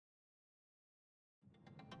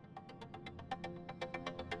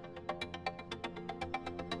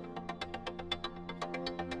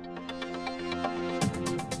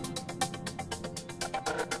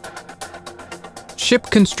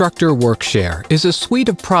ShipConstructor WorkShare is a suite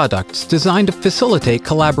of products designed to facilitate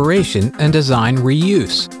collaboration and design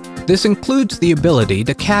reuse. This includes the ability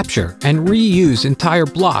to capture and reuse entire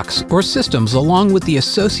blocks or systems along with the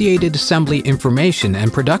associated assembly information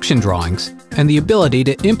and production drawings, and the ability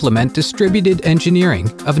to implement distributed engineering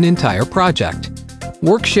of an entire project.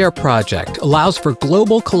 WorkShare project allows for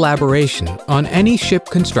global collaboration on any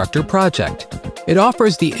ShipConstructor project. It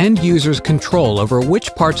offers the end users control over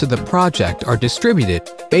which parts of the project are distributed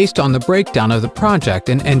based on the breakdown of the project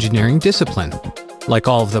and engineering discipline. Like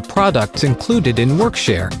all of the products included in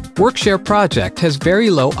WorkShare, WorkShare project has very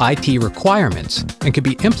low IT requirements and can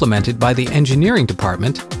be implemented by the engineering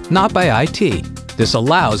department, not by IT. This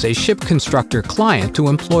allows a ShipConstructor client to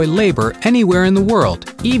employ labor anywhere in the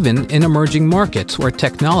world, even in emerging markets where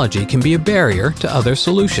technology can be a barrier to other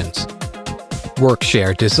solutions.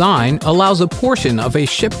 WorkShare design allows a portion of a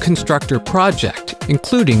ShipConstructor project,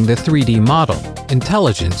 including the 3D model,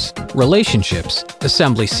 intelligence, relationships,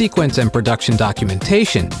 assembly sequence and production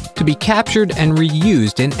documentation, to be captured and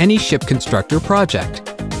reused in any ShipConstructor project.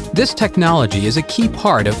 This technology is a key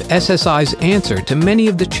part of SSI's answer to many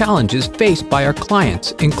of the challenges faced by our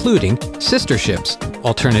clients, including sister ships,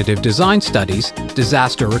 alternative design studies,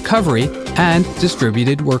 disaster recovery, and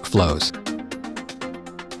distributed workflows.